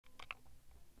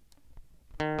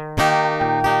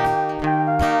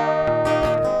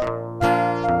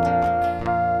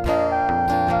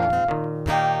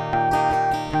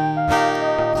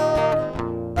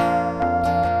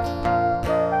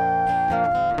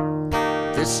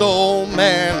This old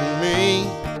man and me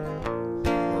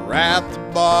were at the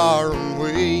bar and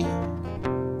we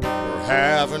were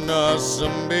having us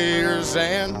some beers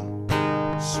and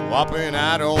swapping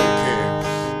out on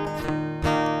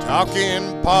kicks,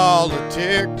 talking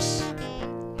politics,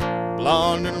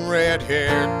 blonde and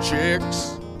red-haired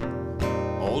chicks,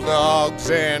 old dogs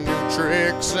and new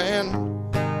tricks and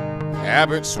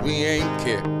habits we ain't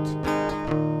kicked.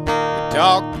 We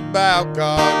talked about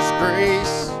God's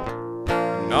grace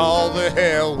and all the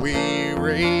hell we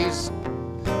raised.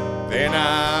 Then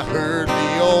I heard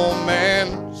the old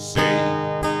man say,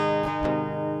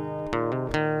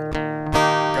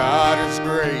 God is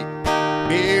great,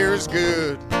 beer is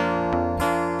good,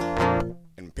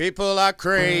 and people are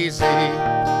crazy.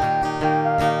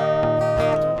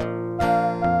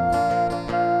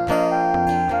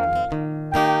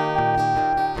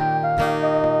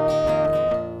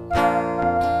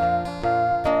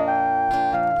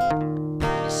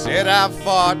 Said I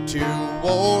fought 2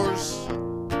 wars,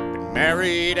 been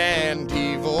married and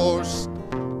divorced.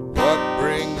 What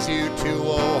brings you to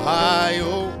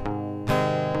Ohio?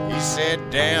 He said,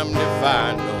 damned if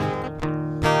I know.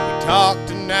 We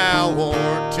talked an hour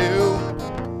or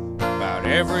 2 about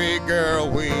every girl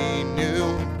we knew,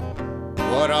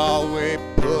 what all we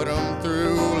put them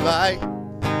through like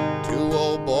 2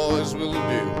 old boys will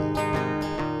do.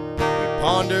 We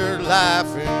pondered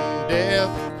life and death.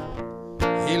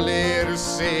 He lit a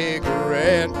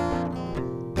cigarette,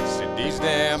 said these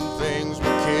damn things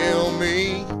will kill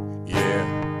me, yeah.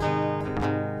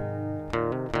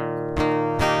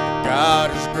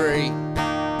 God is great,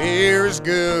 beer is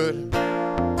good,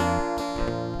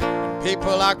 and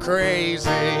people are crazy.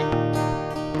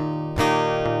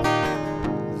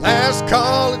 Last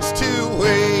call, it's 2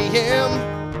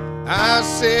 a.m. I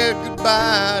said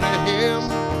goodbye to him,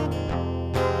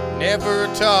 never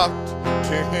talked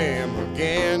to him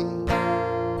again.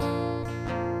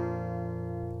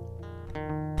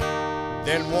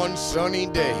 Then one sunny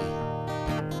day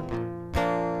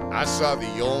I saw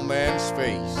the old man's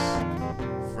face,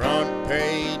 front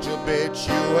page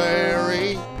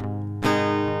obituary.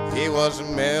 He was a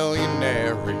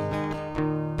millionaire.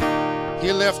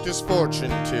 He left his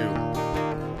fortune to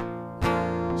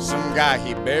some guy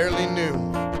he barely knew.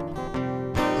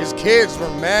 His kids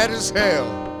were mad as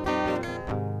hell.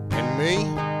 Me,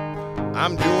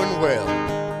 I'm doing well,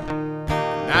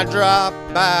 and I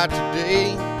dropped by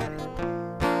today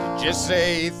to just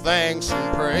say thanks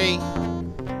and pray,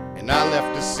 and I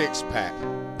left a 6-pack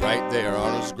right there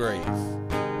on his grave,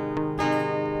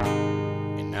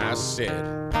 and I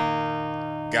said,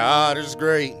 God is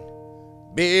great,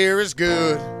 beer is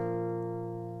good,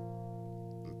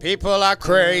 and people are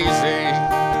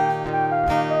crazy.